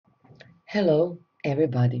Hello,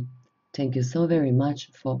 everybody. Thank you so very much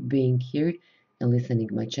for being here and listening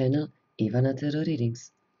my channel, IvanaTarot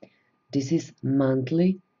readings. This is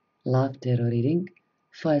monthly love tarot reading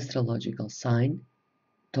for astrological sign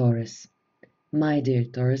Taurus. My dear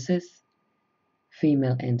Tauruses,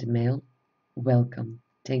 female and male, welcome.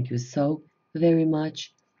 Thank you so very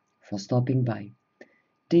much for stopping by.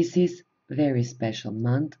 This is very special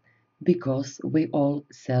month because we all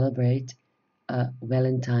celebrate a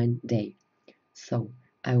Valentine Day. So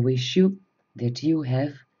I wish you that you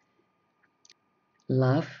have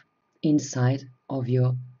love inside of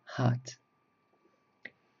your heart.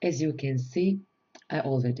 As you can see, I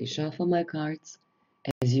already shuffle my cards.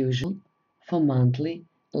 As usual, for monthly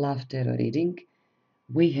love tarot reading,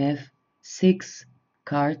 we have 6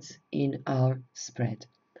 cards in our spread.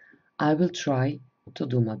 I will try to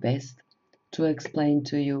do my best to explain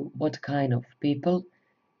to you what kind of people,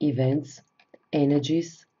 events,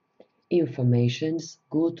 energies, informations,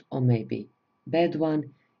 good or maybe bad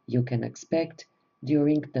one, you can expect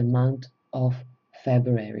during the month of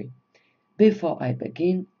February. Before I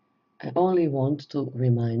begin, I only want to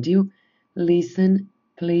remind you, listen,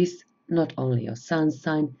 please, not only your sun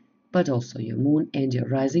sign, but also your moon and your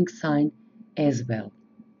rising sign as well.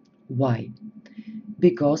 Why?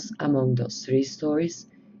 Because among those 3 stories,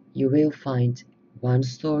 you will find one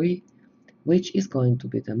story which is going to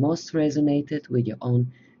be the most resonated with your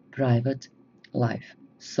own private life.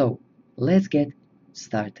 So, let's get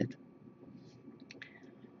started.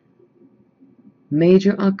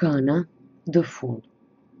 Major Arcana, the Fool.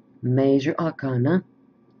 Major Arcana,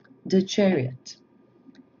 the Chariot.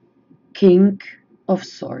 King of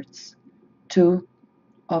Swords, Two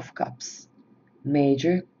of Cups.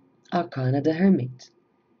 Major Arcana, the Hermit.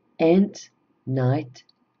 And Knight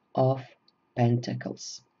of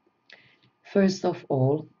Pentacles. First of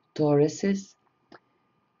all, Tauruses,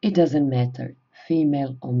 it doesn't matter,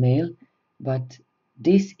 female or male, but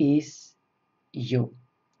this is you.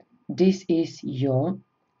 This is your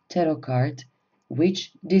tarot card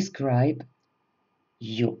which describe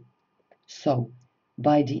you. So,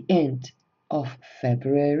 by the end of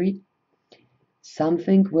February,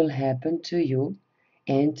 something will happen to you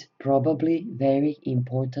and probably very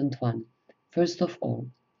important one. First of all,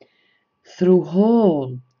 through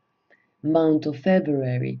whole month of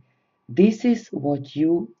February, this is what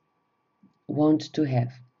you want to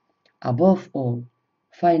have. Above all,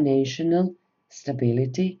 financial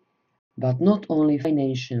stability, but not only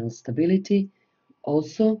financial stability,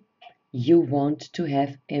 also you want to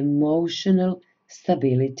have emotional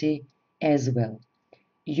stability as well.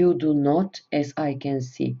 You do not, as I can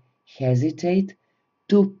see, hesitate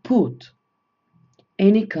to put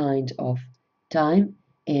any kind of time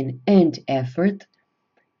and effort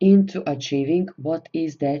into achieving what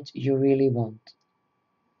is that you really want.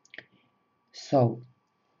 So,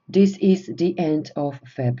 this is the end of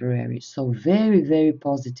February, so very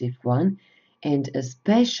positive one, and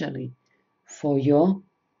especially for your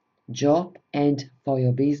job and for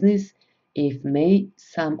your business, if may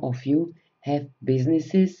some of you have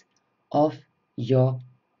businesses of your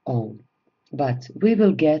own. But we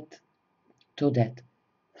will get to that.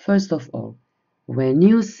 First of all, when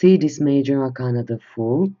you see this major arcana, the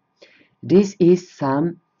Fool, this is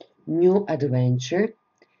some new adventure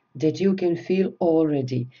that you can feel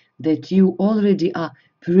already, that you already are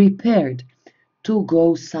prepared to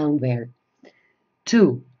go somewhere,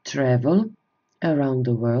 to travel around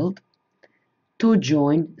the world, to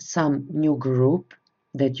join some new group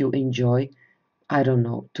that you enjoy, I don't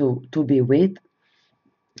know, to be with.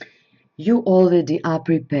 You already are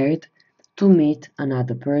prepared to meet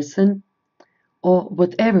another person or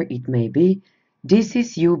whatever it may be. This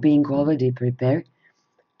is you being already prepared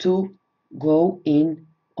to go in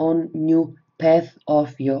on new path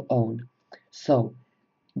of your own. So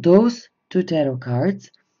those 2 tarot cards,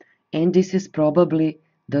 and this is probably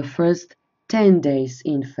the first 10 days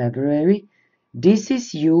in February, this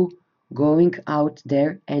is you going out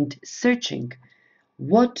there and searching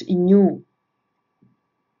what new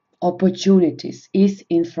opportunities is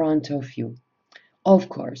in front of you. Of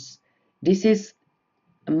course, this is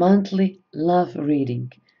a monthly love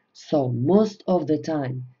reading, so most of the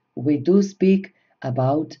time we do speak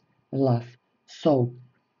about love. So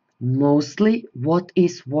mostly what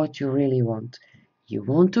is what you really want? You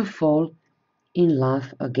want to fall in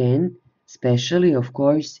love again, especially of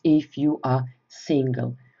course if you are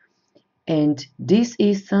single. And this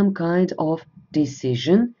is some kind of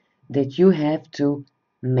decision that you have to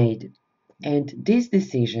make. And this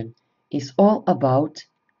decision is all about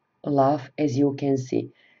love, as you can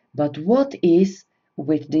see. But what is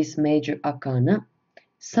with this major arcana?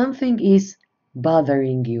 Something is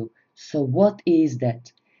bothering you. So what is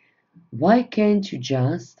that? Why can't you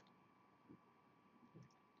just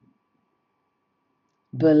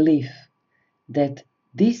believe that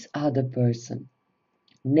this other person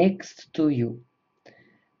next to you,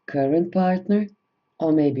 current partner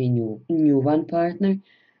or maybe new one partner,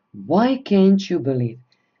 why can't you believe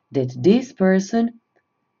that this person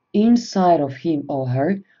inside of him or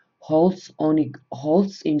her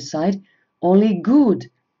holds inside only good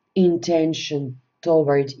intention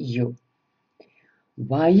toward you?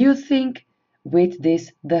 Why you think with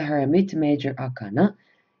this the Hermit Major Arcana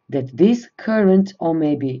that this current or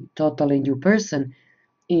maybe totally new person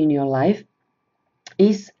in your life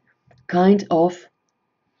is kind of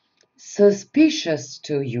suspicious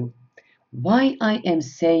to you? Why I am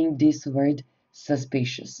saying this word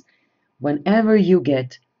suspicious? Whenever you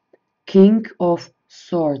get King of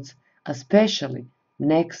Swords, especially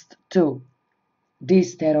next to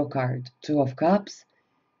this tarot card, Two of Cups,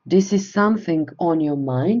 this is something on your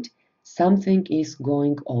mind, something is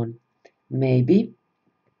going on. Maybe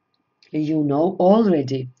you know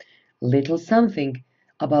already little something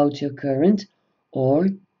about your current or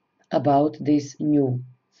about this new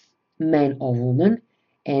man or woman,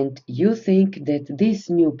 and you think that this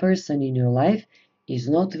new person in your life is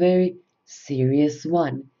not very serious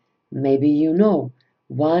one. Maybe you know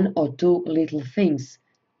one or two little things,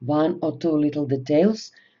 one or two little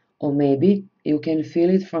details, or maybe you can feel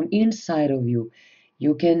it from inside of you.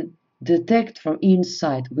 You can detect from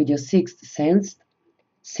inside with your sixth sense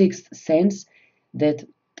that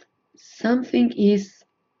something is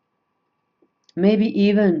maybe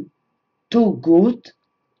even too good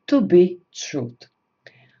to be truth.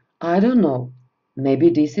 I don't know. Maybe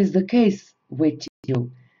this is the case with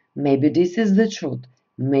you. Maybe this is the truth.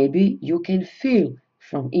 Maybe you can feel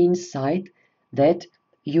from inside that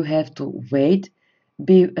you have to wait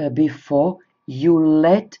before you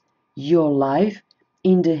let your life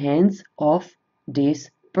in the hands of this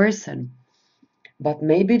person. But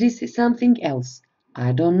maybe this is something else.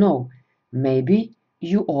 I don't know. Maybe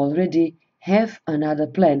you already have another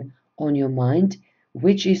plan on your mind,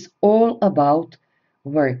 which is all about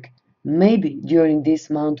work. Maybe during this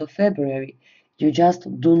month of February, you just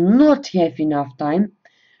do not have enough time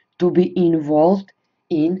to be involved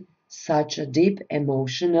in such a deep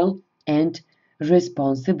emotional and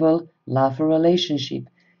responsible love relationship.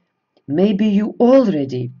 Maybe you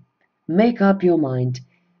already make up your mind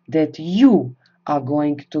that you are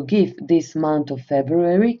going to give this month of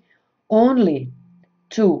February only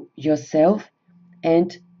to yourself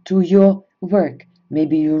and to your work.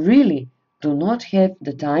 Maybe you really do not have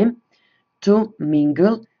the time to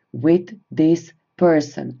mingle with this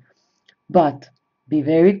person. But be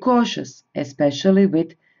very cautious, especially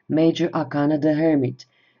with Major Arcana the Hermit,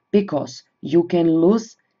 because you can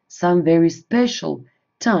lose some very special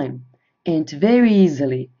time, and very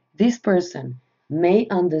easily this person may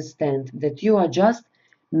understand that you are just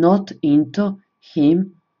not into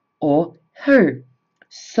him or her.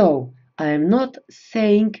 So I am not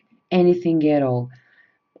saying anything at all.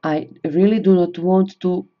 I really do not want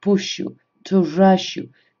to push you, to rush you,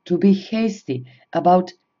 to be hasty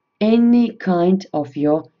about any kind of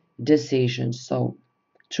your decision. So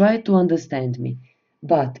try to understand me.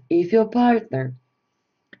 But if your partner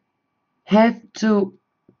have to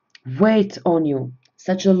wait on you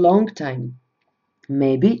such a long time,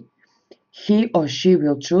 maybe he or she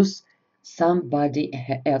will choose somebody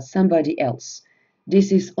else.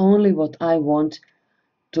 This is only what I want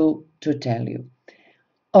to tell you.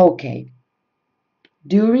 Okay,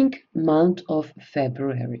 during month of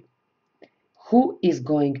February, who is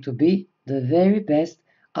going to be the very best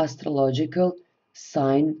astrological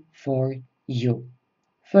sign for you?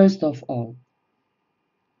 First of all,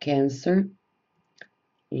 Cancer,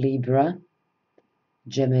 Libra,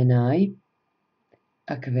 Gemini,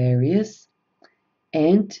 Aquarius,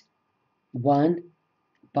 and one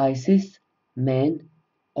Pisces, man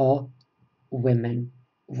or woman.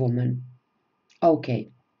 Okay,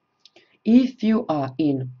 if you are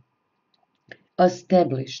in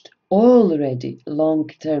established already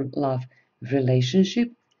long-term love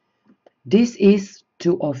relationship, this is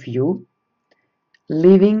two of you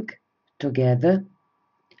living together,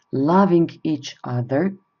 loving each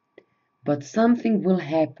other, but something will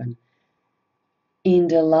happen in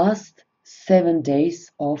the last 7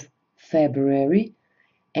 days of February,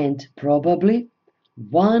 and probably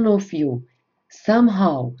one of you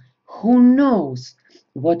somehow, who knows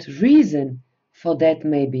what reason for that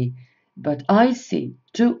may be, but I see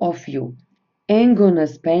two of you ain't gonna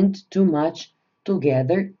spend too much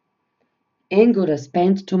together, ain't gonna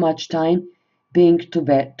spend too much time being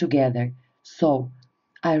together. So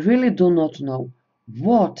I really do not know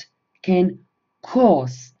what can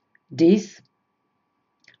cause this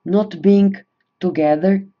not being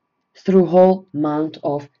together through whole month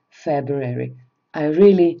of February. I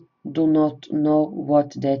really do not know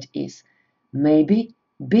what that is. Maybe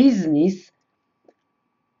business,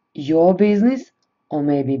 your business, or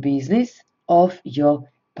maybe business of your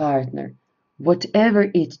partner.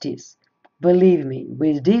 Whatever it is, believe me,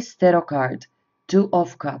 with this tarot card, Two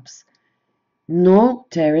of Cups, know,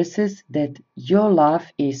 Terraces, that your love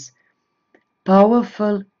is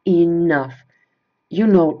powerful enough,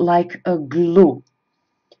 like a glue,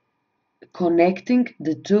 connecting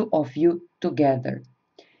the two of you together.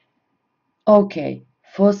 Okay,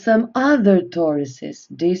 for some other Tauruses,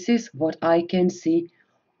 this is what I can see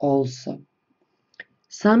also.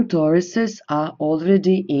 Some Tauruses are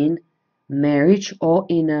already in marriage or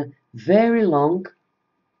in a very long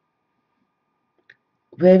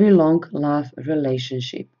love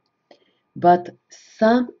relationship. But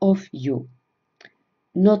some of you,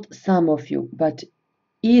 not some of you, but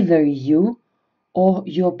either you or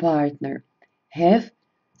your partner have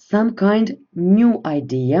some kind new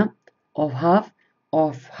idea of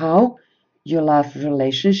how your love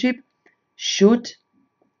relationship should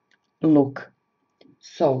look.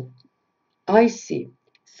 So I see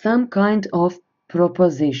some kind of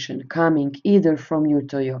proposition coming either from you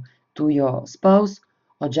to your spouse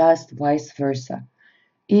or just vice versa.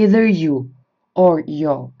 Either you or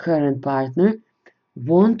your current partner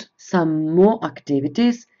want some more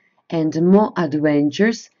activities and more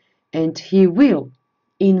adventures, and he will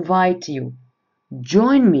invite you.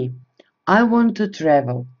 Join me. I want to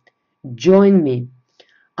travel. Join me.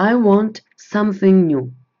 I want something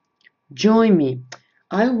new. Join me.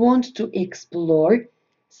 I want to explore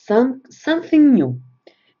something new.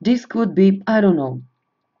 This could be, I don't know,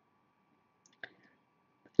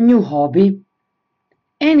 new hobby,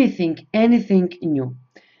 anything new.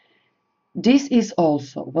 This is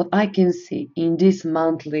also what I can see in this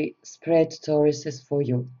monthly spread Tauruses for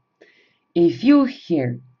you. If you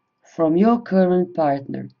hear from your current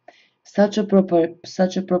partner such a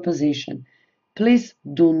proposition, please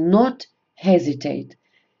do not hesitate.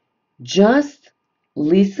 Just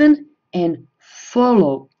listen and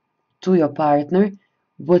follow to your partner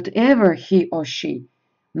whatever he or she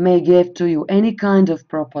may give to you, any kind of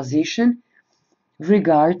proposition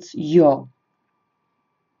regards your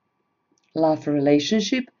love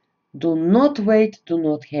relationship. Do not wait, do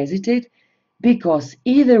not hesitate, because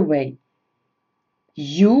either way,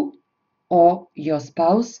 you or your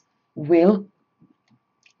spouse will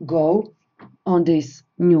go on this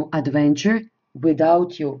new adventure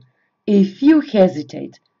without you. If you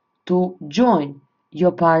hesitate to join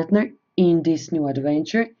your partner in this new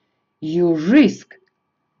adventure, you risk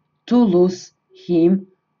to lose him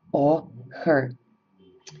or her.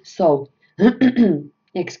 So,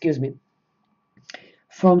 excuse me,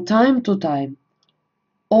 from time to time,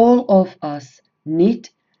 all of us need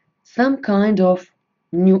some kind of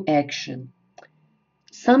new action,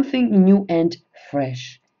 something new and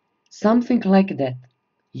fresh, something like that.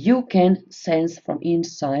 You can sense from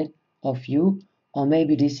inside of you, or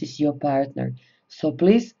maybe this is your partner. So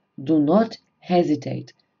please do not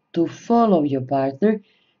hesitate to follow your partner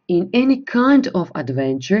in any kind of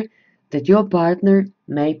adventure that your partner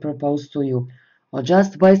may propose to you, or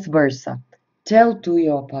just vice versa. Tell to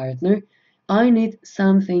your partner, I need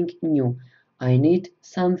something new. I need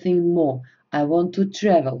something more. I want to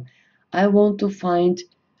travel. I want to find,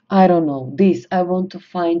 I don't know, this. I want to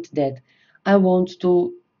find that. I want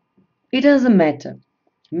to, it doesn't matter.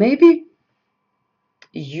 Maybe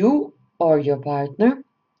you or your partner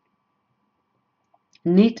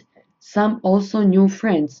need some also new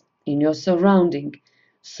friends in your surrounding.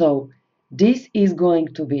 So this is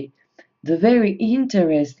going to be the very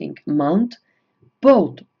interesting month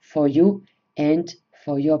both for you and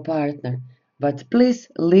for your partner. But please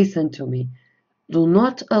listen to me. Do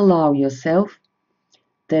not allow yourself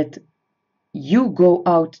that you go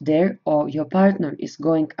out there or your partner is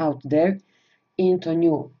going out there into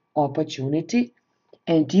new opportunity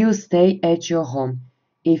and you stay at your home.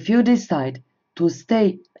 If you decide to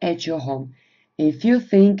stay at your home, if you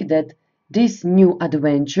think that this new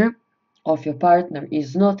adventure of your partner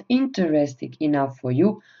is not interesting enough for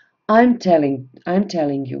you, I'm telling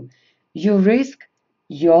you, you risk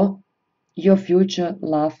your future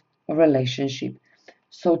love relationship.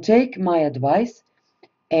 So take my advice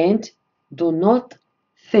and do not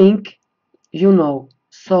think, so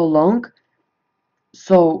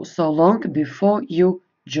long before you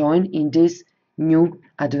join in this new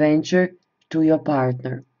adventure to your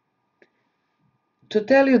partner. To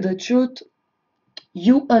tell you the truth,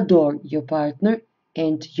 you adore your partner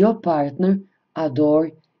and your partner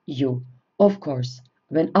adore you. Of course,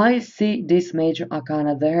 when I see this major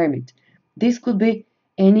arcana, the Hermit, this could be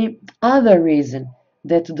any other reason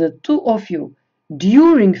that the two of you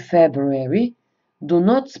during February do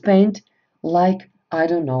not spend, like, I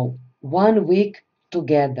don't know, 1 week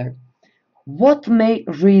together. What may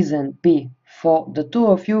reason be for the two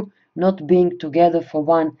of you not being together for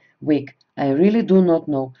 1 week? I really do not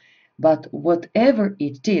know. But whatever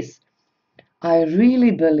it is, I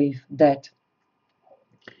really believe that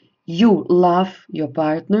you love your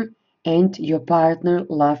partner and your partner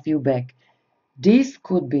love you back. This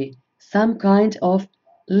could be some kind of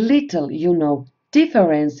little,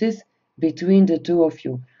 differences between the two of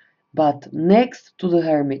you. But next to the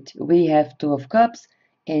Hermit, we have Two of Cups,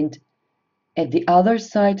 and at the other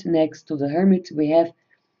side, next to the Hermit, we have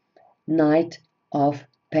Knight of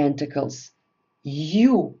Pentacles.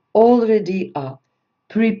 You already are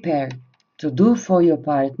prepared to do for your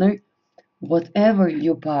partner whatever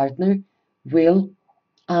your partner will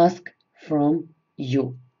ask from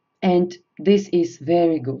you. And this is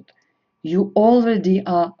very good. You already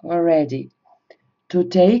are ready to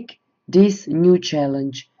take this new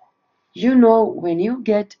challenge. When you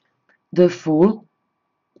get the Fool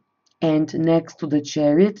and next to the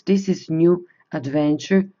Chariot, this is new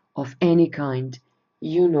adventure of any kind.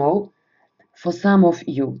 For some of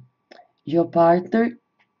you, your partner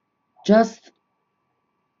just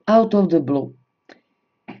out of the blue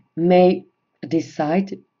may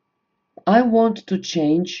decide, I want to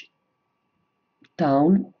change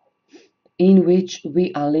town in which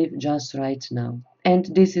we are live just right now. And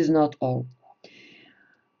this is not all.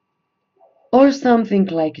 Or something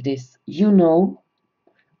like this.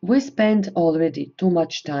 We spent already too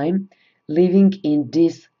much time living in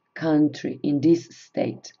this country, in this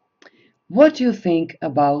state. What do you think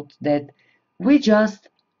about that? We just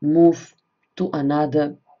move to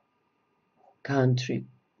another country.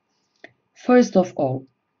 First of all,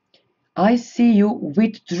 I see you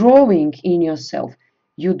withdrawing in yourself.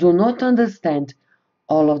 You do not understand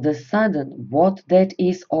all of the sudden what that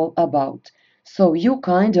is all about. So you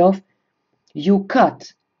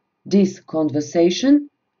cut this conversation,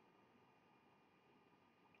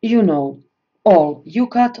 you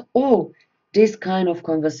cut all this kind of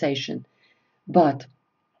conversation. But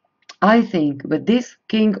I think with this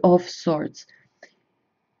King of Swords,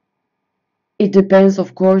 it depends,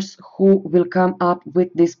 of course, who will come up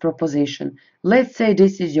with this proposition. Let's say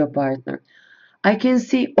this is your partner. I can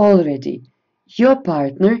see already your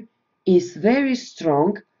partner is very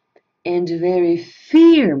strong and very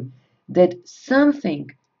firm that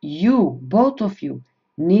something both of you,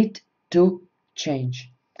 need to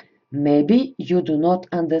change. Maybe you do not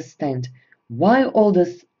understand why all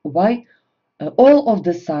of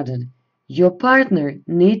the sudden your partner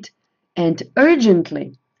and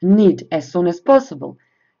urgently need as soon as possible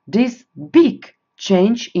this big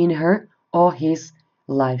change in her or his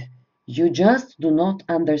life. You just do not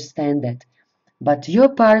understand that. But your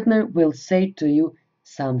partner will say to you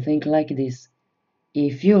something like this: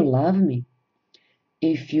 if you love me,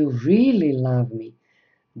 if you really love me,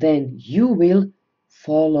 then you will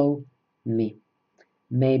follow me.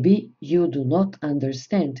 Maybe you do not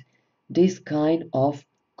understand this kind of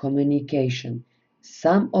communication.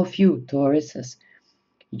 Some of you Tauruses,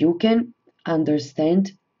 you can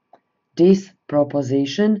understand this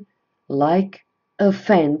proposition like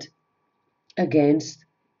offend against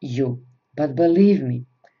you. But believe me,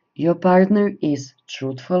 your partner is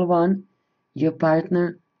truthful one. Your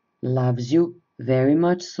partner loves you very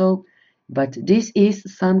much so. But this is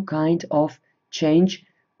some kind of change.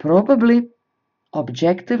 Probably,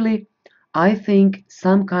 objectively, I think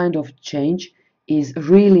some kind of change is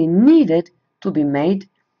really needed to be made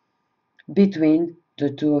between the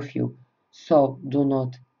two of you. So do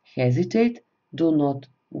not hesitate, do not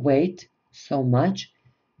wait so much,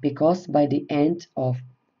 because by the end of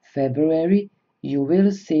February you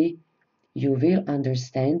will see, you will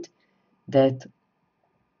understand that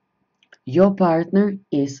your partner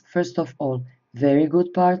is, first of all, very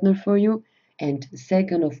good partner for you, and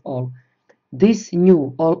second of all, this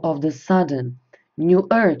all of the sudden, new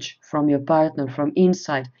urge from your partner from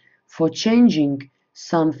inside for changing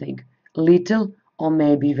something little or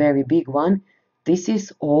maybe very big one, this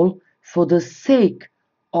is all for the sake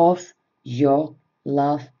of your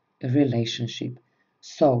love relationship.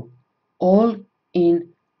 So, all in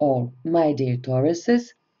all, my dear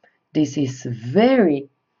Tauruses, this is very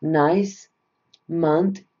nice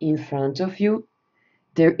month in front of you.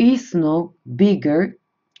 There is no bigger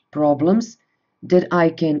problems that I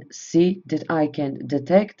can see, that I can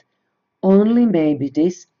detect. Only maybe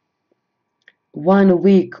this 1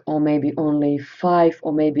 week, or maybe only 5,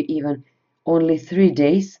 or maybe even only 3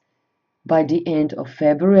 days by the end of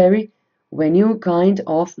February when you kind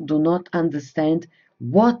of do not understand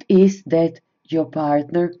what is that your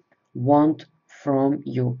partner want from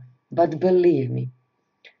you. But believe me,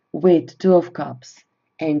 with Two of Cups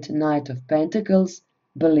and Knight of Pentacles,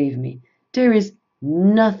 believe me, there is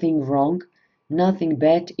nothing wrong, nothing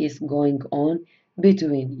bad is going on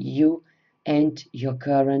between you and your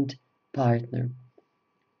current partner.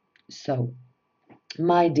 So,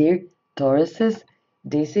 my dear Tauruses,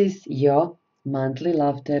 this is your monthly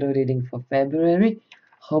love tarot reading for February.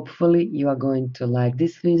 Hopefully, you are going to like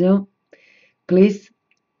this video. Please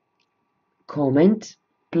comment,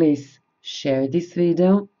 please share this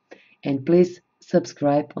video, and please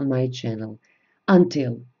subscribe on my channel.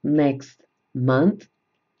 Until next month,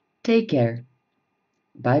 take care.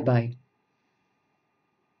 Bye bye.